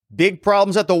Big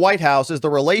problems at the White House as the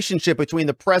relationship between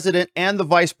the president and the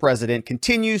vice president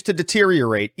continues to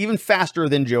deteriorate even faster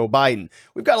than Joe Biden.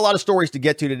 We've got a lot of stories to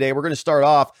get to today. We're going to start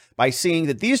off by seeing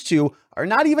that these two are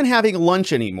not even having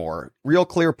lunch anymore. Real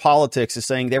Clear Politics is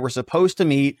saying they were supposed to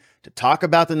meet to talk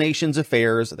about the nation's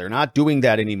affairs. They're not doing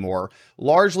that anymore,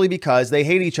 largely because they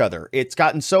hate each other. It's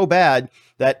gotten so bad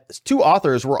that two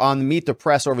authors were on Meet the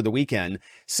Press over the weekend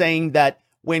saying that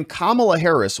when Kamala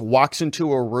Harris walks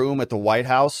into a room at the White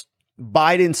House,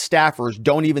 Biden staffers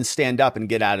don't even stand up and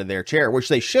get out of their chair, which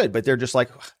they should, but they're just like,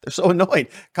 they're so annoyed.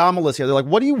 Kamala's here. They're like,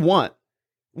 what do you want?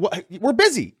 We're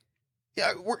busy.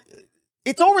 Yeah,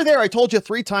 it's over there. I told you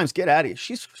 3 times, get out of here.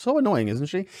 She's so annoying, isn't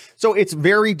she? So it's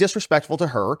very disrespectful to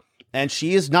her, and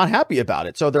she is not happy about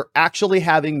it. So they're actually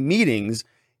having meetings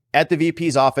at the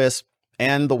VP's office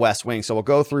and the West Wing. So we'll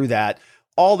go through that.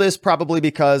 All this probably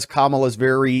because Kamala's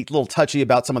very little touchy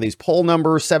about some of these poll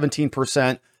numbers,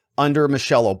 17% under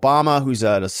Michelle Obama, who's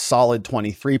at a solid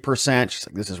 23%. She's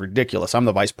like, this is ridiculous. I'm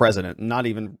the vice president. Not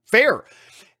even fair.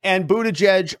 And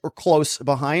Buttigieg are close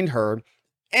behind her.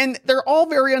 And they're all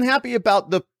very unhappy about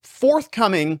the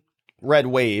forthcoming red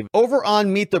wave. Over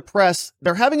on Meet the Press,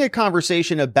 they're having a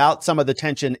conversation about some of the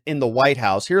tension in the White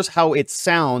House. Here's how it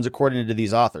sounds, according to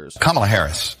these authors. Kamala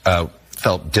Harris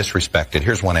felt disrespected.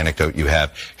 Here's one anecdote you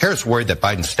have. Harris worried that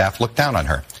Biden's staff looked down on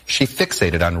her. She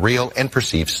fixated on real and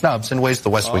perceived snubs in ways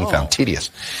the West Wing found tedious.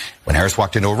 When Harris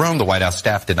walked into a room, the White House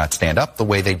staff did not stand up the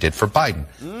way they did for Biden.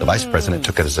 The vice president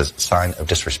took it as a sign of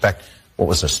disrespect. What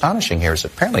was astonishing here is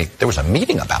apparently there was a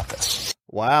meeting about this.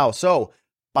 Wow. So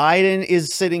Biden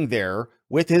is sitting there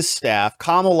with his staff.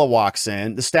 Kamala walks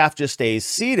in. The staff just stays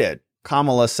seated.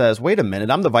 Kamala says, wait a minute,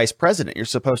 I'm the vice president. You're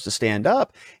supposed to stand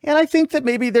up. And I think that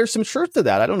maybe there's some truth to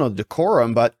that. I don't know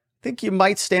decorum, but I think you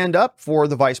might stand up for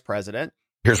the vice president.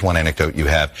 Here's one anecdote you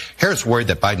have. Harris worried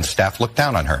that Biden's staff looked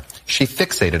down on her. She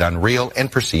fixated on real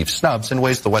and perceived snubs in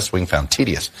ways the West Wing found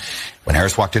tedious. When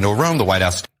Harris walked into a room, the White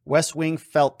House West Wing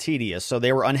felt tedious, so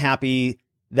they were unhappy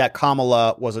that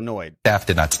Kamala was annoyed. Staff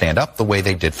did not stand up the way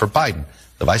they did for Biden.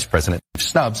 The vice president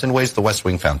snubs in ways the West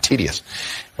Wing found tedious.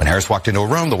 When Harris walked into a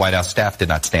room, the White House staff did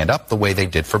not stand up the way they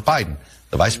did for Biden.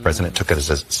 The vice president took it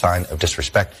as a sign of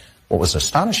disrespect. What was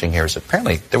astonishing here is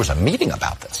apparently there was a meeting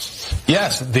about this.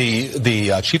 Yes,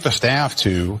 the chief of staff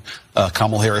to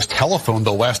Kamala Harris telephoned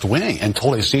the West Wing and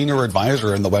told a senior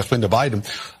advisor in the West Wing to Biden,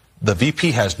 the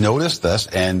VP has noticed this,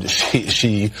 and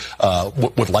she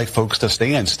would like folks to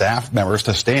stand, staff members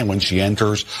to stand when she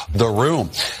enters the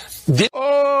room.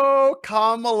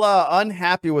 Kamala,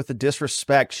 unhappy with the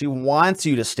disrespect. She wants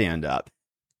you to stand up.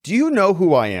 Do you know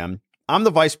who I am? I'm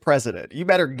the vice president. You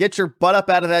better get your butt up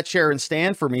out of that chair and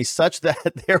stand for me, such that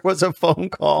there was a phone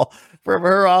call from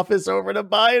her office over to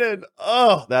Biden.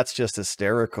 Oh, that's just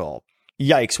hysterical.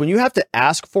 Yikes. When you have to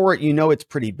ask for it, you know it's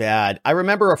pretty bad. I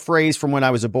remember a phrase from when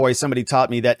I was a boy. Somebody taught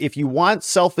me that if you want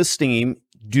self-esteem,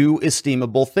 do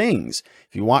esteemable things.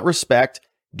 If you want respect,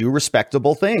 do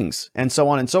respectable things, and so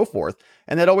on and so forth.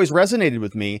 And that always resonated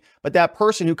with me. But that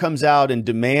person who comes out and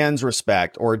demands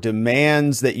respect or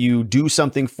demands that you do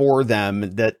something for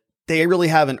them that they really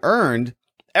haven't earned,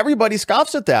 everybody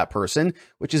scoffs at that person,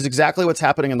 which is exactly what's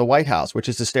happening in the White House, which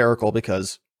is hysterical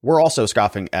because we're also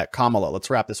scoffing at Kamala. Let's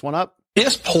wrap this one up.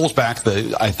 This pulls back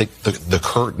the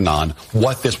curtain on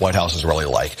what this White House is really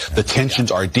like. The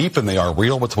tensions are deep and they are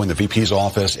real between the VP's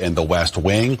office and the West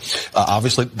Wing.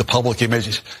 Obviously, the public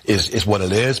image is what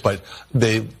it is, but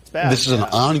this is an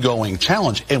ongoing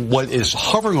challenge. And what is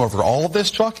hovering over all of this,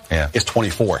 Chuck, is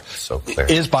 24. So clear.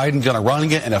 Is Biden going to run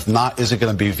again? And if not, is it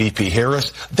going to be VP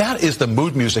Harris? That is the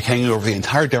mood music hanging over the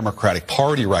entire Democratic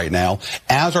Party right now,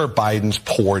 as are Biden's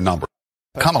poor numbers.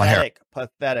 Kamala Harris.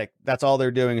 Pathetic. That's all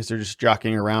they're doing is they're just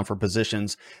jockeying around for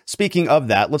positions. Speaking of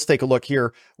that, let's take a look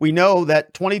here. We know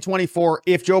that 2024,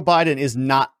 if Joe Biden is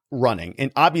not running,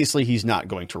 and obviously he's not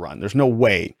going to run, there's no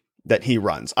way that he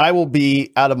runs. I will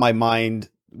be out of my mind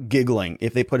giggling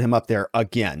if they put him up there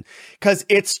again, because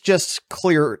it's just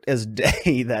clear as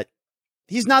day that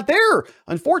he's not there,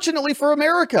 unfortunately for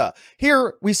America.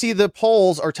 Here we see the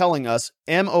polls are telling us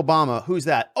M. Obama, who's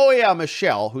that? Oh yeah,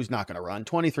 Michelle, who's not going to run,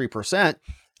 23%.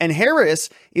 And Harris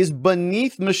is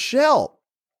beneath Michelle.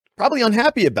 Probably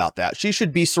unhappy about that. She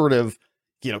should be sort of,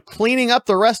 cleaning up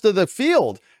the rest of the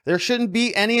field. There shouldn't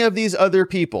be any of these other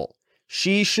people.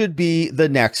 She should be the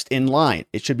next in line.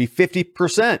 It should be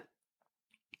 50%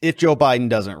 if Joe Biden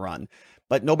doesn't run.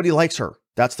 But nobody likes her.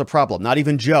 That's the problem. Not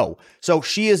even Joe. So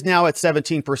she is now at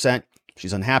 17%.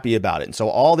 She's unhappy about it. And so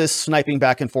all this sniping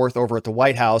back and forth over at the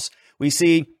White House, we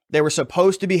see they were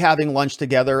supposed to be having lunch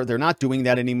together. They're not doing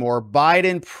that anymore.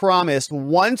 Biden promised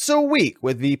once a week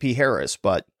with VP Harris,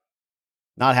 but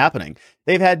Not happening.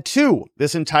 They've had 2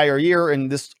 this entire year,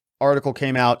 and this article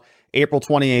came out April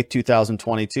 28th,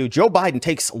 2022. Joe Biden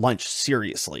takes lunch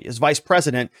seriously. His vice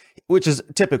president, which is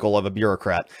typical of a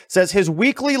bureaucrat, says his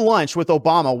weekly lunch with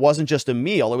Obama wasn't just a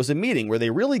meal. It was a meeting where they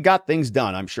really got things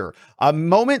done, I'm sure. A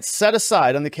moment set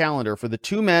aside on the calendar for the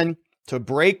 2 men to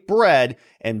break bread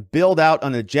and build out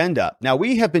an agenda. Now,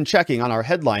 we have been checking on our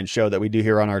headline show that we do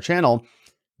here on our channel,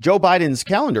 Joe Biden's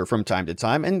calendar from time to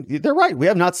time. And they're right. We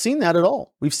have not seen that at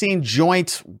all. We've seen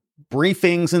joint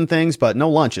briefings and things, but no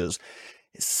lunches.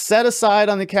 Set aside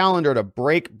on the calendar to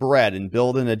break bread and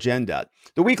build an agenda.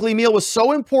 The weekly meal was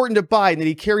so important to Biden that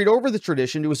he carried over the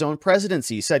tradition to his own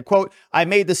presidency. He said, quote, "I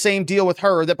made the same deal with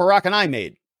her that Barack and I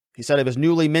made." He said of his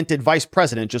newly minted vice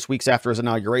president just weeks after his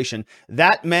inauguration.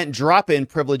 That meant drop-in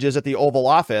privileges at the Oval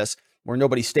Office, where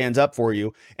nobody stands up for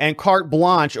you, and carte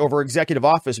blanche over executive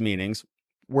office meetings,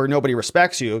 where nobody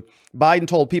respects you. Biden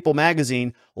told People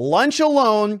magazine, lunch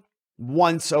alone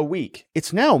once a week.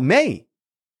 It's now May.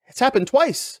 It's happened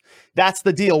twice. That's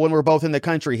the deal when we're both in the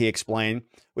country, he explained,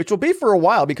 which will be for a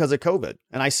while because of COVID.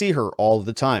 And I see her all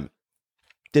the time.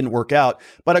 Didn't work out.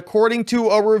 But according to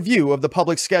a review of the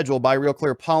public schedule by Real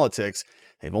Clear Politics,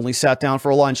 they've only sat down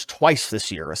for lunch twice this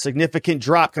year, a significant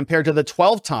drop compared to the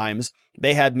 12 times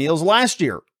they had meals last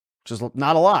year, which is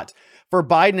not a lot. For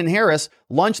Biden and Harris,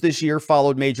 lunch this year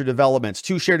followed major developments.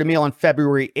 2 shared a meal on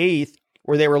February 8th,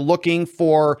 where they were looking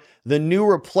for the new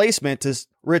replacement to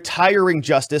retiring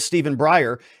Justice Stephen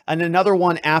Breyer, and another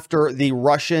one after the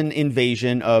Russian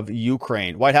invasion of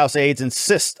Ukraine. White House aides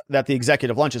insist that the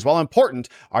executive lunches, while important,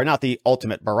 are not the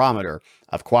ultimate barometer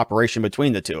of cooperation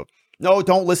between the two. No,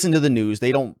 don't listen to the news.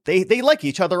 They like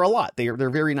each other a lot. They're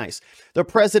very nice. The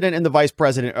president and the vice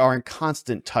president are in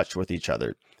constant touch with each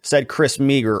other, said Chris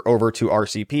Meager over to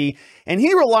RCP, and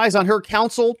he relies on her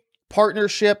counsel,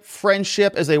 partnership,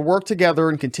 friendship as they work together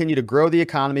and continue to grow the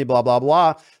economy, blah, blah,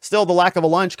 blah. Still, the lack of a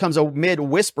lunch comes amid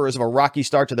whispers of a rocky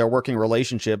start to their working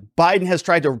relationship. Biden has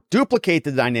tried to duplicate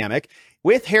the dynamic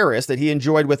with Harris that he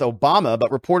enjoyed with Obama,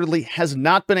 but reportedly has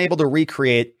not been able to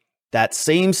recreate that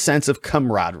same sense of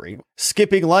camaraderie.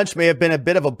 Skipping lunch may have been a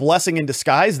bit of a blessing in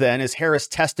disguise then, as Harris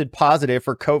tested positive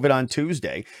for COVID on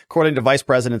Tuesday. According to Vice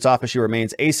President's office, she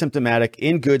remains asymptomatic,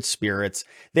 in good spirits.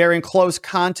 They're in close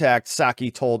contact,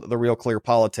 Psaki told the Real Clear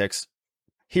Politics.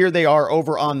 Here they are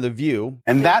over on The View.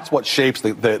 And that's what shapes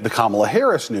the Kamala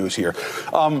Harris news here.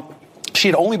 She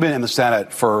had only been in the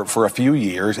Senate for a few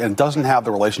years and doesn't have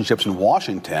the relationships in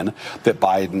Washington that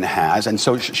Biden has. And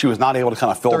so she was not able to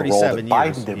kind of fill the role that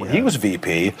Biden did when he was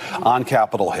VP on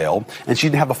Capitol Hill. And she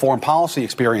didn't have the foreign policy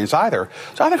experience either.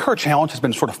 So I think her challenge has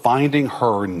been sort of finding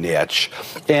her niche.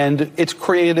 And it's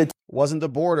created wasn't the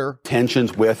border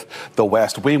tensions with the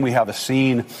West Wing. We have a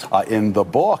scene in the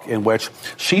book in which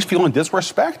she's feeling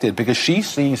disrespected because she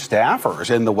sees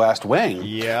staffers in the West Wing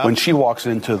when she walks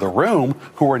into the room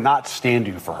who are not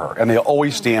standing for her. And they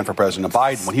always stand for President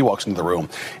Biden when he walks into the room.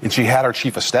 And she had her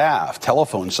chief of staff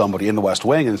telephone somebody in the West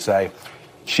Wing and say,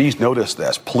 she's noticed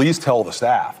this. Please tell the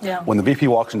staff when the VP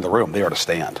walks into the room, they are to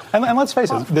stand. And let's face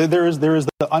it, there is the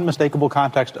unmistakable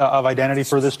context of identity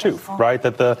for this too, right?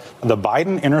 That the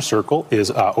Biden inner circle is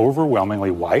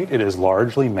overwhelmingly white. It is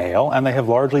largely male, and they have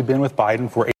largely been with Biden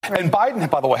for. And Biden,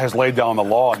 by the way, has laid down the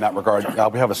law in that regard.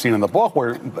 We have a scene in the book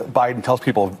where Biden tells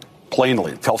people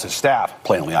plainly, tells his staff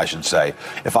plainly, I should say,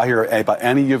 if I hear about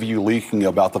any of you leaking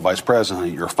about the vice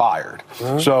president, you're fired.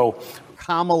 So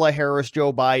Kamala Harris,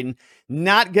 Joe Biden,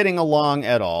 not getting along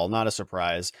at all. Not a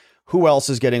surprise. Who else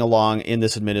is getting along in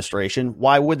this administration?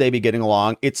 Why would they be getting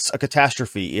along? It's a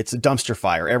catastrophe. It's a dumpster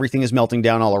fire. Everything is melting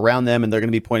down all around them, and they're going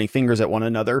to be pointing fingers at one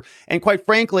another. And quite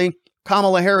frankly,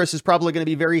 Kamala Harris is probably going to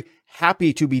be very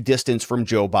happy to be distanced from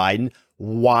Joe Biden.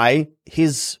 Why?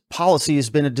 His policy has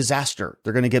been a disaster.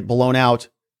 They're going to get blown out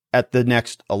at the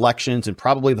next elections and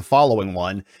probably the following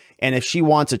one. And if she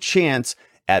wants a chance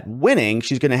at winning,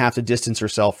 she's going to have to distance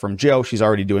herself from Joe. She's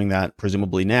already doing that,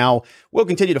 presumably now. We'll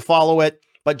continue to follow it.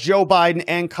 But Joe Biden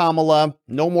and Kamala,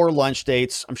 no more lunch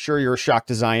dates. I'm sure you're as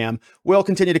shocked as I am. We'll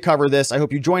continue to cover this. I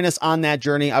hope you join us on that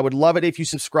journey. I would love it if you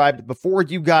subscribed before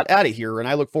you got out of here, and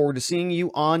I look forward to seeing you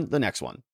on the next one.